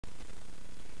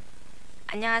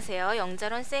안녕하세요.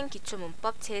 영자론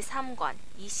쌩기초문법 제3권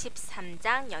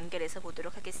 23장 연결해서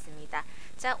보도록 하겠습니다.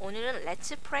 자, 오늘은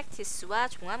Let's Practice와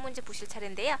종합문제 푸실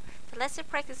차례인데요. Let's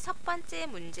Practice 첫 번째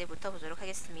문제부터 보도록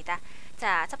하겠습니다.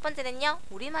 자, 첫 번째는요.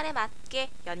 우리말에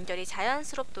맞게 연결이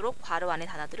자연스럽도록 괄호 안의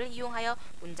단어들을 이용하여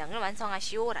문장을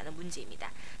완성하시오 라는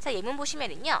문제입니다. 자, 예문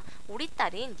보시면은요. 우리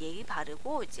딸은 예의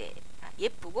바르고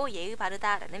예쁘고 예의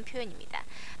바르다 라는 표현입니다.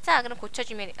 자, 그럼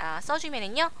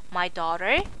써주면은요. My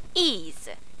daughter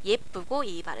is 예쁘고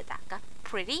예의 바르다. 그러니까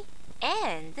pretty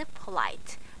and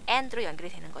polite. and로 연결이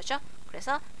되는 거죠.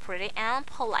 그래서 pretty and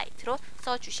polite로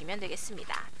써주시면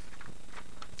되겠습니다.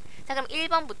 자, 그럼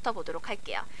 1번부터 보도록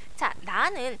할게요. 자,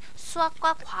 나는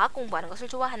수학과 과학 공부하는 것을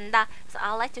좋아한다. 그래서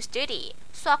I like to study.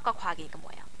 수학과 과학이니까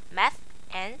뭐예요? Math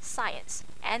and science.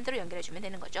 and로 연결해주면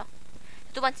되는 거죠.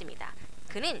 두 번째입니다.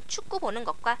 그는 축구 보는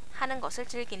것과 하는 것을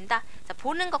즐긴다. 자,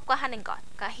 보는 것과 하는 것.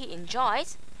 그러니까 he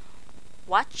enjoys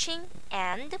watching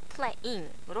and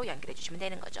playing으로 연결해 주시면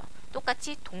되는 거죠.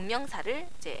 똑같이 동명사를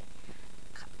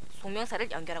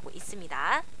연결하고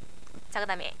있습니다. 자, 그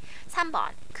다음에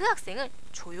 3번. 그 학생은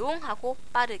조용하고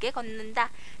빠르게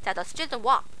걷는다. 자, the student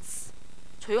walks.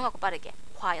 조용하고 빠르게.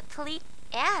 quietly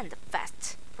and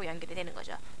fast로 연결이 되는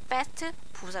거죠. fast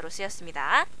부사로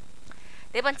쓰였습니다.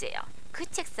 네 번째요. 그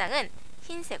책상은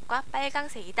흰색과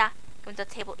빨강색이다. 그럼 the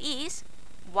table is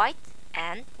white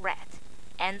and red.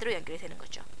 and로 연결이 되는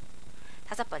거죠.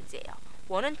 다섯 번째예요.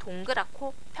 원은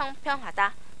동그랗고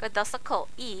평평하다. the circle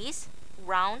is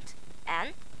round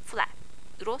and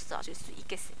flat으로 써줄 수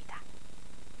있겠습니다.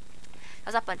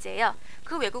 여섯 번째예요.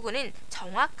 그 외국인은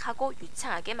정확하고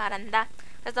유창하게 말한다.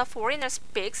 the foreigner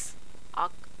speaks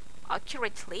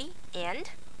accurately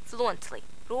and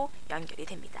fluently로 연결이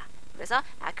됩니다. 그래서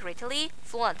accurately,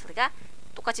 fluently가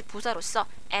똑같이 부사로서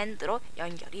and로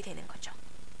연결이 되는 거죠.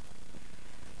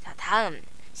 자, 다음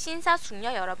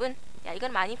신사숙녀 여러분, 야,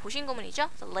 이건 많이 보신 구문이죠.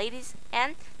 So, ladies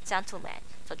and gentlemen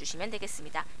써주시면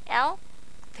되겠습니다. L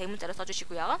대문자로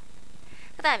써주시고요.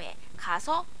 그 다음에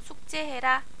가서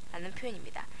숙제해라 라는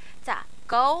표현입니다. 자,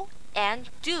 go and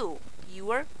do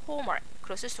your homework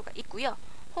그로 쓸 수가 있고요.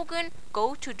 혹은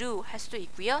go to do 할 수도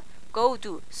있고요. go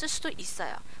do 쓸 수도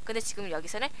있어요. 근데 지금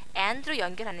여기서는 and로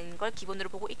연결하는 걸 기본으로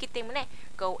보고 있기 때문에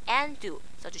go and do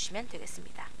써주시면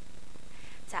되겠습니다.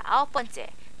 자, 아홉 번째.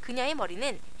 그녀의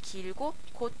머리는 길고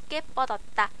곧게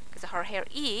뻗었다. 그래서 her hair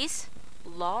is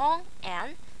long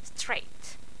and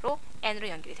straight로 and로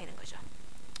연결이 되는 거죠.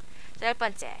 자, 열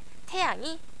번째.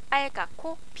 태양이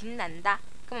빨갛고 빛난다.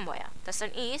 그러면 뭐예요? The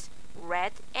sun is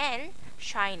red and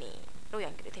shiny로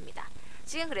연결이 됩니다.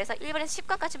 지금 그래서 1번에서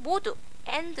 10번까지 모두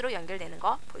and로 연결되는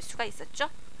거 볼 수가 있었죠.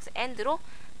 그래서 and로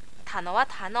단어와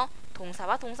단어,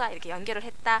 동사와 동사 이렇게 연결을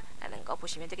했다라는 거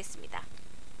보시면 되겠습니다.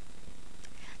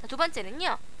 자, 두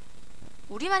번째는요.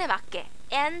 우리말에 맞게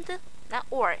and나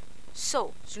or,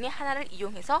 so 중에 하나를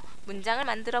이용해서 문장을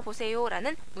만들어 보세요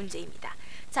라는 문제입니다.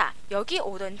 자, 여기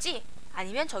오던지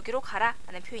아니면 저기로 가라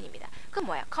라는 표현입니다. 그럼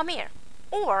뭐야? come here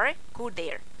or go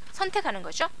there 선택하는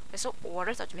거죠. 그래서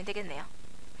or를 써주면 되겠네요.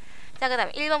 자, 그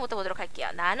다음에 1번부터 보도록 할게요.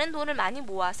 나는 돈을 많이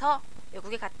모아서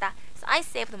외국에 갔다. So I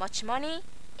saved much money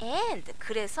and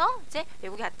그래서 이제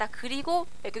외국에 갔다. 그리고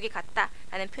외국에 갔다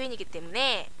라는 표현이기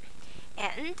때문에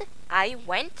and I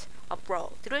went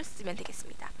abroad를 쓰면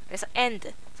되겠습니다. 그래서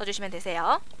and 써주시면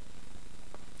되세요.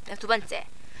 두 번째.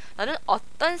 너는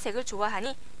어떤 색을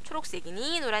좋아하니?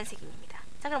 초록색이니 노란색입니다.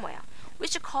 자, 그럼 뭐예요?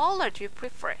 Which color do you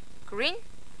prefer? Green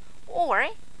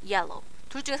or yellow?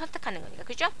 둘 중에 선택하는 거니까,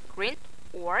 그죠? Green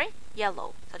or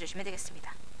yellow 써주시면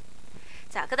되겠습니다.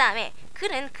 자, 그 다음에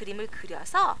그는 그림을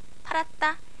그려서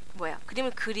팔았다. 뭐예요?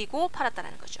 그림을 그리고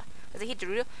팔았다라는 거죠. 그래서 he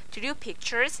drew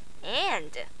pictures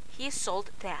and he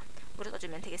sold them. 으로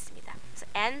써주면 되겠습니다. 그래서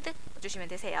and 써주시면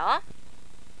되세요.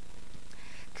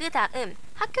 그 다음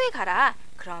학교에 가라.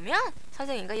 그러면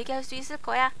선생님과 얘기할 수 있을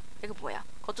거야. 이거 뭐예요?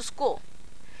 go to school.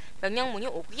 명령문이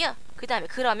오고요. 그 다음에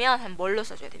그러면 뭘로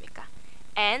써줘야 됩니까?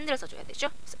 and를 써줘야 되죠.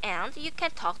 So, and you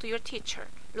can talk to your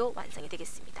teacher로 완성이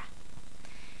되겠습니다.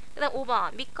 그 다음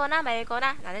 5번 믿거나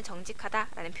말거나 나는 정직하다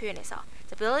라는 표현에서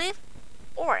believe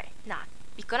or not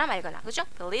믿거나 말거나, 그죠?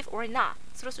 believe or not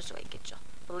스로 쓸 수가 있겠죠.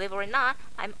 believe or not,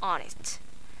 I'm honest.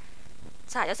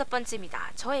 자, 여섯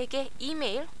번째입니다. 저에게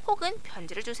이메일 혹은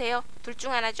편지를 주세요. 둘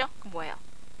중 하나죠? 그럼 뭐예요?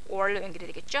 or로 연결이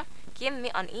되겠죠? Give me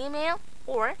an email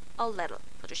or a letter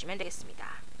써주시면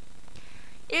되겠습니다.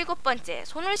 일곱 번째,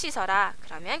 손을 씻어라.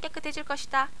 그러면 깨끗해질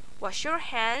것이다. Wash your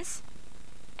hands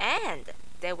and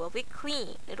they will be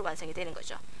clean으로 완성이 되는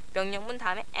거죠. 명령문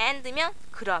다음에 and면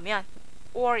그러면,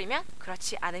 or이면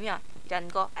그렇지 않으면 이란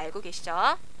거 알고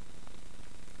계시죠?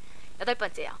 여덟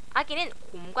번째요. 아기는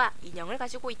곰과 인형을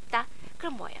가지고 있다.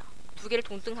 그럼 뭐예요? 두 개를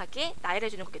동등하게 나열해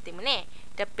주는 거기 때문에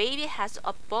The baby has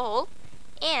a ball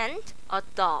and a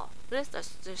doll을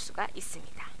쓸 수가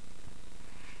있습니다.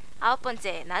 아홉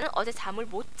번째, 나는 어제 잠을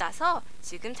못 자서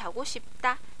지금 자고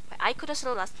싶다. I couldn't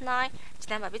sleep last night.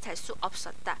 지난 밤에 잘 수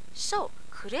없었다. So,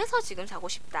 그래서 지금 자고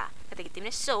싶다. 가 되기 때문에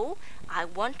So, I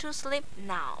want to sleep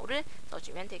now를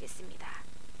써주면 되겠습니다.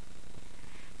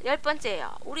 열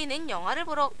번째예요. 우리는 영화를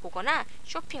보거나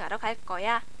쇼핑하러 갈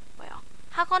거야. 뭐요?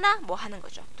 하거나 뭐 하는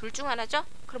거죠. 둘 중 하나죠?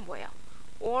 그럼 뭐예요?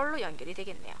 or로 연결이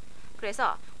되겠네요.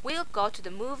 그래서 we'll go to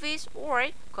the movies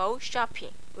or go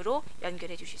shopping으로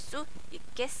연결해 주실 수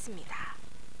있겠습니다.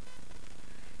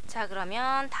 자,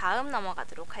 그러면 다음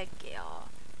넘어가도록 할게요.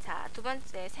 자,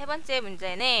 세 번째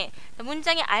문제는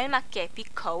문장에 알맞게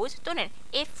because 또는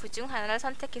if 중 하나를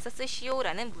선택해서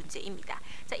쓰시오라는 문제입니다.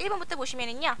 자, 1번부터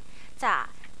보시면은요. 자,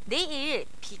 내일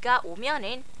비가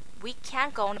오면은 we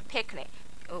can't go on a picnic.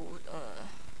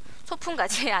 소풍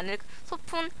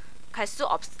갈 수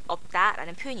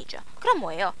없다라는 표현이죠. 그럼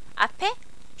뭐예요? 앞에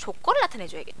조건을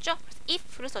나타내줘야겠죠?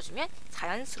 if를 써주면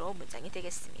자연스러운 문장이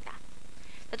되겠습니다.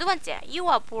 자, 두 번째, you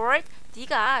are bored.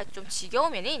 네가 좀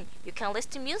지겨우면은 you can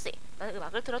listen to music. 너는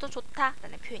음악을 들어도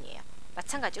좋다라는 표현이에요.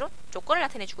 마찬가지로 조건을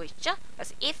나타내주고 있죠?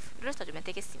 그래서 if를 써주면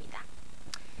되겠습니다.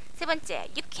 세 번째,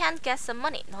 you can't get some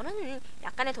money. 너는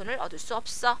약간의 돈을 얻을 수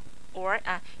없어. or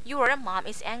your mom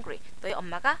is angry. 너의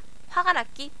엄마가 화가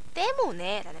났기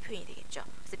때문에 라는 표현이 되겠죠.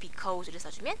 그래서 because를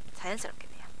써주면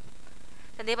자연스럽겠네요.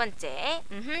 자, 네 번째,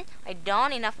 I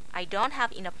don't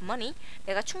have enough money.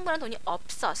 내가 충분한 돈이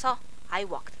없어서 I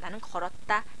walked. 나는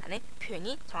걸었다 라는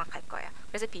표현이 정확할 거예요.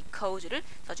 그래서 because를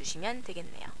써주시면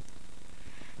되겠네요.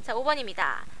 자,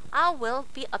 5번입니다. I will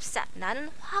be upset. 나는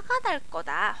화가 날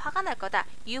거다.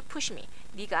 You push me.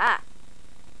 네가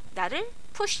나를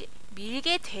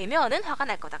밀게 되면은 화가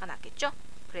날 거다가 낫겠죠?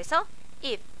 그래서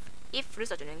if를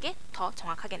써주는 게 더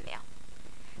정확하겠네요.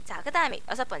 자, 그 다음에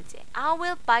여섯 번째, I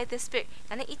will buy this book.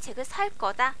 나는 이 책을 살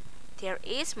거다. There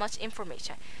is much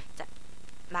information. 자,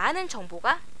 많은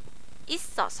정보가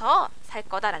있어서 살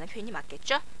거다라는 표현이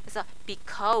맞겠죠? 그래서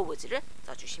because를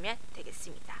써주시면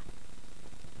되겠습니다.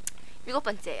 일곱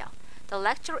번째예요. The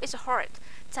lecture is hard.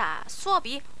 자,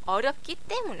 수업이 어렵기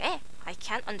때문에 I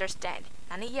can't understand.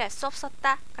 나는 이해할 수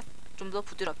없었다. 좀 더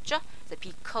부드럽죠? 그래서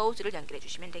because를 연결해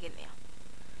주시면 되겠네요.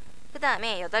 그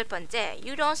다음에 여덟 번째,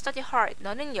 you don't study hard.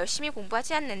 너는 열심히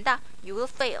공부하지 않는다. You will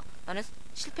fail. 너는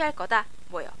실패할 거다.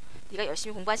 뭐예요? 네가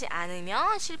열심히 공부하지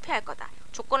않으면 실패할 거다.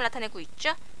 조건을 나타내고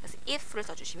있죠? 그래서 if를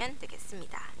써주시면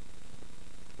되겠습니다.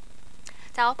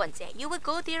 자, 아홉 번째, you will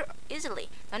go there easily.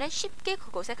 너는 쉽게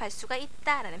그곳에 갈 수가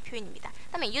있다라는 표현입니다.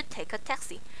 그 다음에 you take a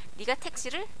taxi. 네가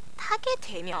택시를 타게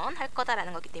되면 할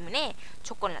거다라는 거기 때문에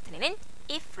조건을 나타내는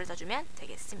if를 써주면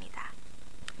되겠습니다.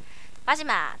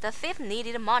 마지막, the thief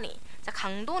needed money. 자,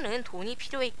 강도는 돈이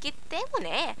필요했기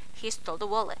때문에 he stole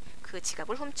the wallet. 그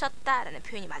지갑을 훔쳤다라는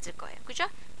표현이 맞을 거예요. 그죠?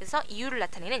 그래서 이유를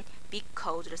나타내는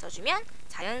because를 써주면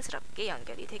자연스럽게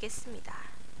연결이 되겠습니다.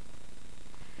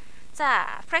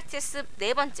 자, practice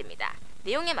네 번째입니다.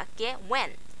 내용에 맞게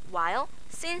when, while,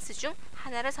 since 중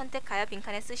하나를 선택하여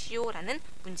빈칸에 쓰시오라는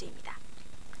문제입니다.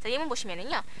 자, 예문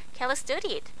보시면은요. Kelly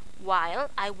studied while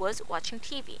I was watching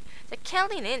TV. 자,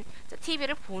 켈리는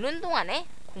TV를 보는 동안에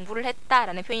공부를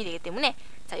했다라는 표현이 되기 때문에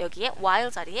자, 여기에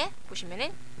while 자리에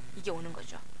보시면은 이게 오는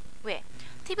거죠. 왜?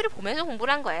 TV를 보면서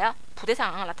공부를 한 거예요. 부대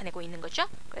상황을 나타내고 있는 거죠.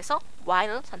 그래서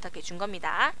while 선택해 준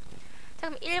겁니다. 자,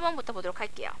 그럼 1번부터 보도록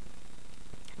할게요.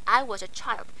 I was a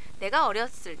child. 내가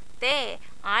어렸을 때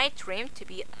I dreamed to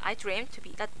be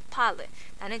the pilot.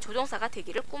 나는 조종사가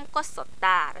되기를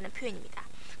꿈꿨었다라는 표현입니다.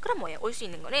 그럼 뭐예요? 올 수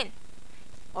있는 거는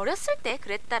어렸을 때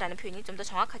그랬다라는 표현이 좀 더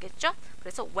정확하겠죠?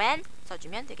 그래서 when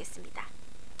써주면 되겠습니다.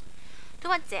 두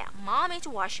번째, Mom is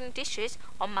washing dishes.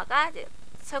 엄마가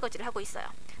설거지를 하고 있어요.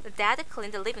 Dad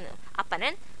cleaned the living room.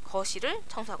 아빠는 거실을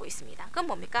청소하고 있습니다. 그럼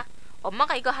뭡니까?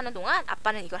 엄마가 이거 하는 동안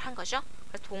아빠는 이걸 한 거죠.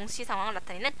 그래서 동시 상황을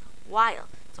나타내는 while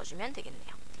써주면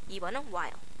되겠네요. 2번은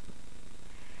while.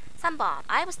 3번,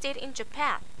 I've stayed in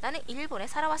Japan. 나는 일본에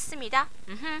살아왔습니다.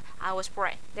 I was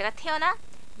born. 내가 태어난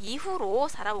이후로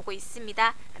살아오고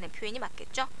있습니다. 라는 표현이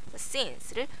맞겠죠?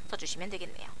 since를 써주시면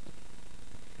되겠네요.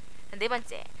 네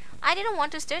번째, I didn't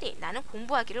want to study. 나는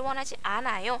공부하기를 원하지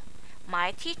않아요.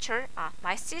 My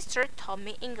sister taught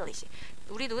me English.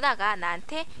 우리 누나가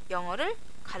나한테 영어를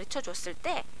가르쳐 줬을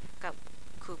때, 그러니까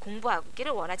그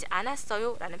공부하기를 원하지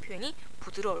않았어요. 라는 표현이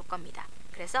부드러울 겁니다.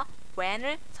 그래서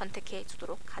when을 선택해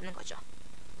주도록 하는 거죠.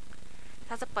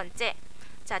 다섯 번째,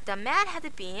 자, the man had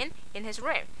been in his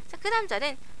room. 자, 그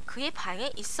남자는 그의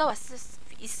방에 있어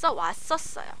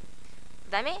왔었어요. 그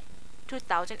다음에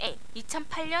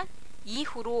 2008년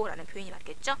이후로 라는 표현이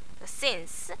맞겠죠?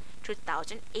 since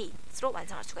 2008로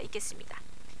완성할 수가 있겠습니다.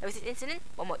 여기서 since는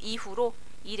뭐뭐 이후로,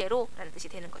 이래로 라는 뜻이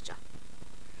되는 거죠.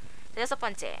 자,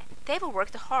 6번째, they've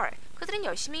worked hard. 그들은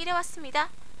열심히 일해왔습니다.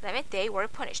 그 다음에 they were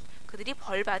punished. 그들이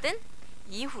벌받은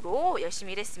이후로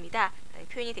열심히 일했습니다. 라는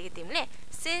표현이 되기 때문에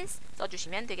since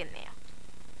써주시면 되겠네요.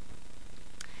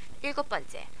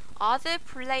 7번째, other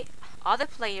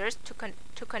players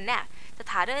took a nap. 자,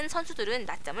 다른 선수들은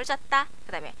낮잠을 잤다.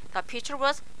 그 다음에 the pitcher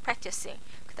was practicing.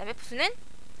 그 다음에 부수는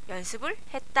연습을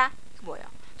했다. 그 뭐예요?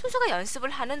 투수가 연습을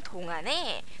하는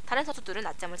동안에 다른 선수들은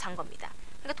낮잠을 잔 겁니다.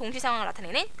 그러니까 동시 상황을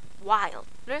나타내는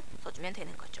while를 써주면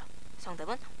되는 거죠.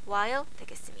 정답은 while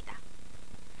되겠습니다.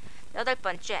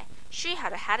 8번째, she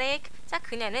had a headache. 자,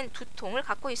 그녀는 두통을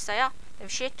갖고 있어요.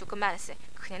 she took medicine.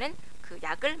 그녀는 그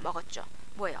약을 먹었죠.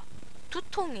 뭐예요?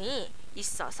 두통이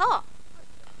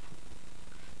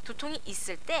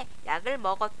있을 때 약을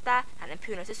먹었다라는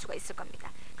표현을 쓸 수가 있을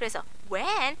겁니다. 그래서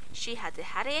when she had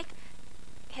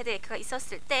headache가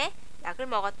있었을 때 약을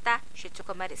먹었다, she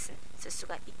took a medicine 쓸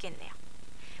수가 있겠네요.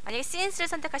 만약에 since를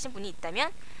선택하신 분이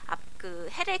있다면 그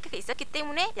headache가 있었기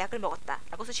때문에 약을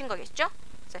먹었다라고 쓰신 거겠죠?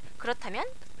 그렇다면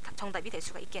정답이 될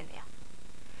수가 있겠네요.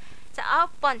 자,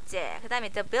 9번째, 그 다음에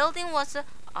the building was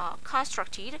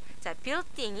constructed. 자,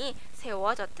 빌딩이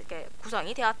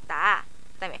구성이 되었다.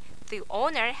 그 다음에 the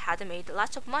owner had made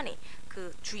lots of money.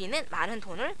 그 주인은 많은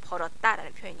돈을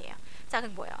벌었다라는 표현이에요. 자,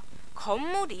 그럼 뭐예요?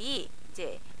 건물이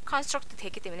이제 construct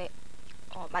됐기 때문에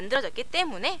만들어졌기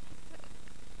때문에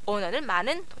owner는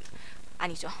많은 돈,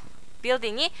 아니죠.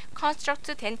 빌딩이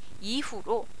construct 된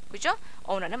이후로, 그죠?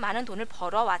 owner는 많은 돈을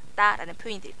벌어왔다라는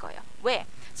표현이 될 거예요. 왜?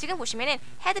 지금 보시면은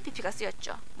had pp가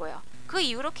쓰였죠. 뭐예요? 그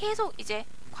이후로 계속 이제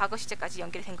과거 시제까지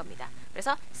연결이 된 겁니다.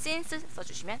 그래서 since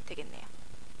써주시면 되겠네요.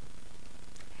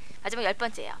 마지막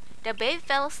 10번째예요. The baby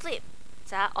fell asleep.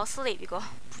 자, asleep 이거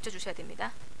붙여주셔야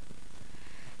됩니다.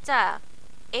 자,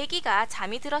 아기가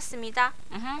잠이 들었습니다.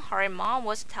 Her mom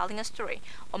was telling a story.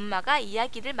 엄마가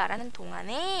이야기를 말하는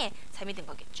동안에 잠이 든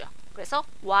거겠죠. 그래서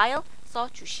while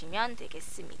써주시면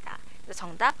되겠습니다. 그래서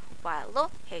정답 while로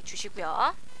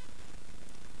해주시고요.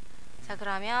 자,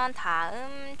 그러면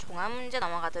다음 종합문제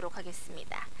넘어가도록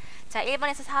하겠습니다. 자,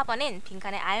 1번에서 4번은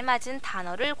빈칸에 알맞은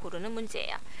단어를 고르는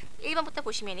문제예요. 1번부터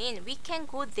보시면은 we can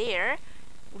go there.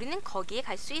 우리는 거기에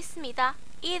갈 수 있습니다.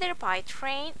 either by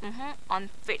train, on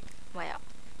foot. 뭐예요?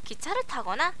 기차를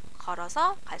타거나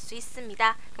걸어서 갈 수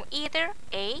있습니다. 그럼 either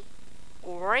A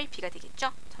or B가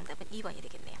되겠죠? 정답은 2번이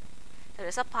되겠네요. 자,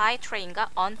 그래서 by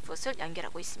train과 on foot을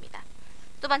연결하고 있습니다.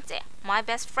 두 번째, my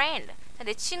best friend. 자,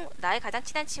 나의 가장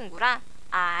친한 친구랑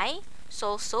I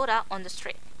saw soda on the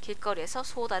street. 길거리에서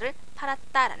소다를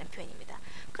팔았다라는 표현입니다.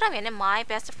 그러면은 my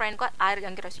best friend과 I를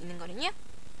연결할 수 있는 거는요?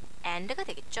 and가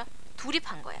되겠죠? 둘이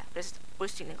판 거예요. 그래서 볼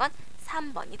수 있는 건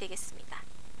 3번이 되겠습니다.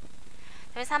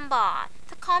 다음에 3번,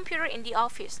 the computer in the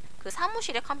office. 그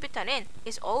사무실의 컴퓨터는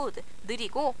is old,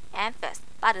 느리고 and fast,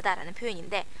 빠르다라는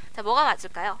표현인데, 자, 뭐가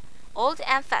맞을까요? old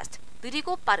and fast,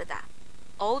 느리고 빠르다.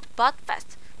 old but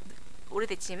fast,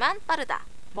 오래됐지만 빠르다.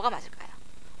 뭐가 맞을까요?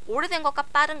 오래된 것과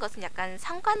빠른 것은 약간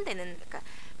상관되는, 그러니까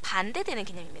반대되는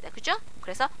개념입니다. 그죠?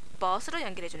 그래서 but으로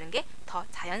연결해주는 게 더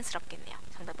자연스럽겠네요.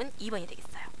 정답은 2번이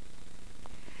되겠어요.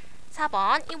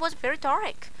 4번, it was very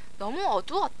dark. 너무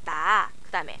어두웠다.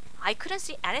 그 다음에 I couldn't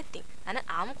see anything. 나는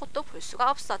아무것도 볼 수가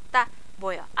없었다.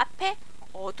 뭐예요? 앞에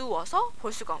어두워서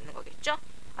볼 수가 없는 거겠죠?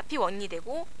 앞이 원인이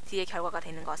되고 뒤에 결과가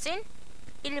되는 것은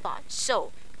 1번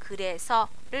so,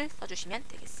 그래서를 써주시면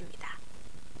되겠습니다.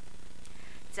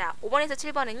 자, 5번에서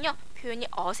 7번은요, 표현이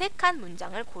어색한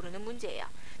문장을 고르는 문제예요.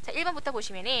 자, 1번부터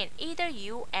보시면은 either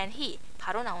you and he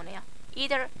바로 나오네요.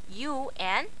 either you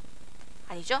and,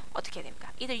 아니죠? 어떻게 해야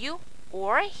됩니까? either you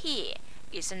or he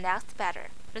is next better를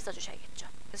써주셔야겠죠.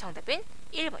 그래서 정답은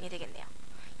 1번이 되겠네요.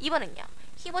 2번은요,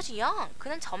 he was young.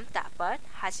 그는 젊다. but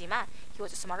하지만 he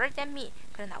was smarter than me.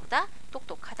 그는 나보다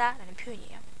똑똑하다라는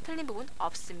표현이에요. 틀린 부분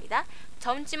없습니다.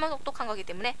 젊지만 똑똑한 거기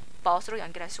때문에 but으로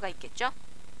연결할 수가 있겠죠.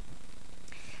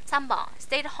 3번,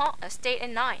 stay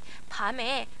at night.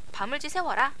 밤을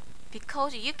지새워라.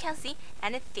 because you can't see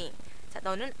anything. 자,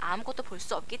 너는 아무것도 볼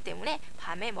수 없기 때문에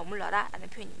밤에 머물러라 라는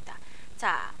표현입니다.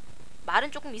 자,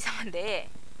 말은 조금 이상한데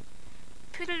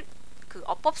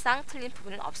어법상 틀린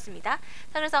부분은 없습니다. 자,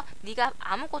 그래서 네가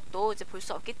아무것도 이제 볼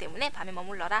수 없기 때문에 밤에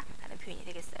머물러라 라는 표현이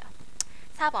되겠어요.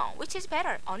 4번, which is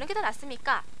better? 어느 게 더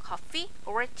낫습니까? coffee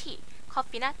or tea.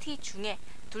 커피나 티 중에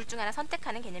둘 중 하나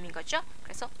선택하는 개념인 거죠.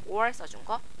 그래서 or 써준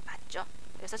거 맞죠.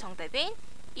 그래서 정답은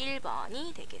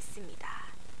 1번이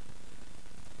되겠습니다.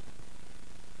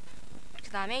 그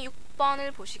다음에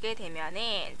 6번을 보시게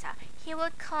되면은, 자, he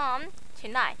will come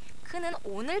tonight. 그는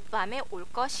오늘 밤에 올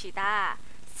것이다.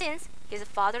 since his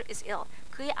father is ill.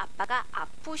 그의 아빠가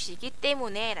아프시기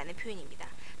때문에 라는 표현입니다.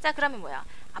 자, 그러면 뭐야?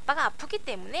 아빠가 아프기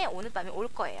때문에 오늘 밤에 올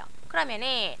거예요.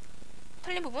 그러면은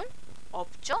틀린 부분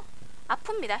없죠?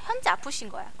 아픕니다. 현재 아프신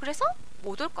거야. 그래서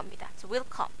못 올 겁니다. So will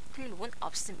come. 틀린 부분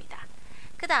없습니다.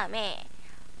 그 다음에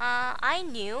I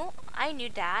knew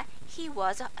that he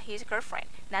was his girlfriend.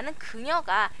 나는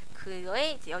그녀가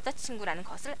그의 여자친구라는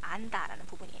것을 안다라는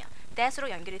부분이에요.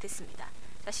 that으로 연결이 됐습니다.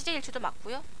 자, 시제 일치도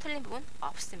맞고요. 틀린 부분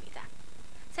없습니다.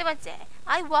 세 번째,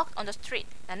 I walked on the street.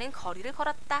 나는 거리를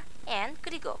걸었다. and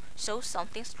그리고 saw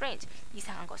something strange.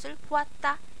 이상한 것을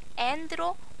보았다.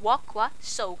 and로 walk와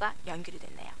saw가 연결이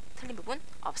됐네요. 틀린 부분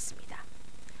없습니다.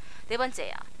 네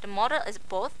번째요. The model is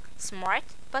both smart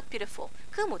but beautiful.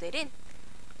 그 모델은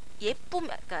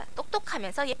그러니까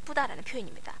똑똑하면서 예쁘다라는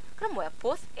표현입니다. 그럼 뭐야?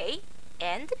 both A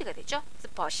and B가 되죠?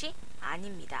 but이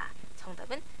아닙니다.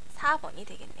 정답은 4번이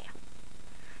되겠네요.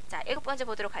 자, 7번째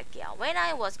보도록 할게요. When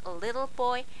I was a little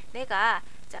boy, 내가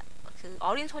그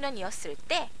어린 소년이었을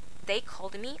때 they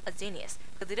called me a genius.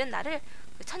 그들은 나를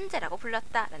천재라고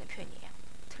불렀다라는 표현이에요.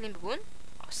 틀린 부분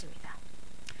없습니다.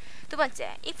 두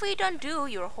번째, if you don't do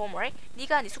your homework,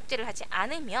 네가 네 숙제를 하지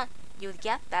않으면 you'll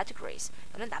get bad grades.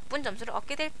 너는 나쁜 점수를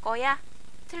얻게 될 거야.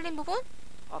 틀린 부분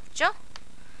없죠?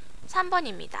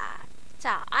 3번입니다.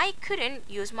 자, I couldn't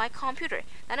use my computer.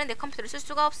 나는 내 컴퓨터를 쓸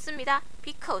수가 없습니다.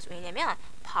 Because 왜냐면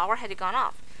power had gone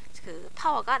off. 그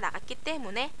파워가 나갔기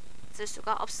때문에 쓸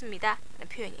수가 없습니다. 라는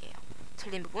표현이에요.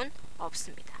 틀린 부분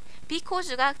없습니다.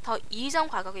 Because가 더 이전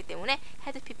과거이기 때문에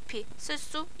had pp 쓸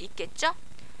수 있겠죠?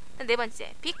 네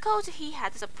번째, because he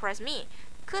had surprised me.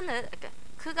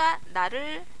 그가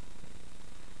나를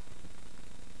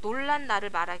놀란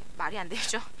나를 말이 안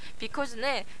되죠.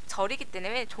 because는 절이기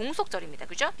때문에 종속절입니다.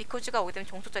 그죠? because가 오게 되면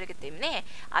종속절이기 때문에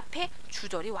앞에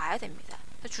주절이 와야 됩니다.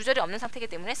 주절이 없는 상태이기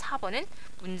때문에 4번은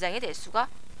문장이 될 수가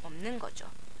없는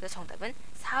거죠. 그래서 정답은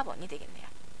 4번이 되겠네요.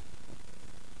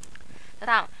 자,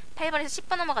 다음 8번에서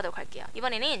 10번 넘어가도록 할게요.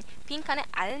 이번에는 빈칸에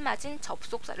알맞은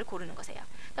접속사를 고르는 거세요.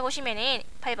 자, 보시면은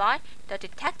 8번 The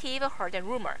detective heard a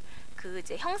rumor. 그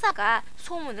이제 형사가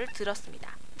소문을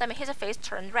들었습니다. 그 다음에 his face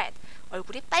turned red.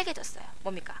 얼굴이 빨개졌어요.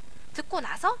 뭡니까? 듣고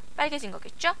나서 빨개진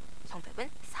거겠죠?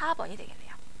 정답은 4번이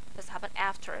되겠네요. 그래서 4번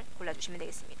after 골라주시면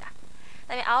되겠습니다. 그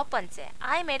다음에 9번째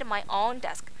I made my own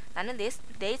desk. 나는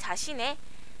내 자신의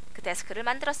그 데스크를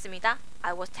만들었습니다.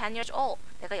 I was 10 years old.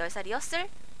 내가 10살이었을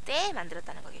때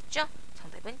만들었다는 거겠죠?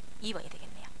 정답은 2번이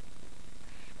되겠네요.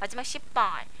 마지막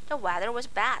 10번 The weather was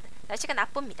bad. 날씨가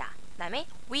나쁩니다. 그 다음에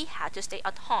We had to stay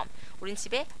at home. 우린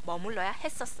집에 머물러야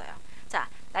했었어요. 자,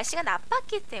 날씨가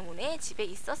나빴기 때문에 집에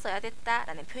있었어야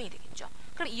됐다라는 표현이 되겠죠.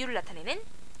 그럼 이유를 나타내는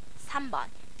 3번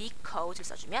because를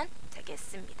써주면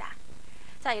되겠습니다.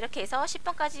 자, 이렇게 해서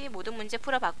 10번까지 모든 문제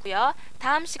풀어봤고요.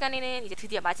 다음 시간에는 이제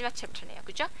드디어 마지막 챕터네요.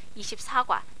 그죠?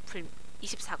 24과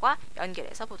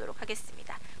연결해서 보도록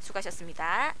하겠습니다.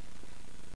 수고하셨습니다.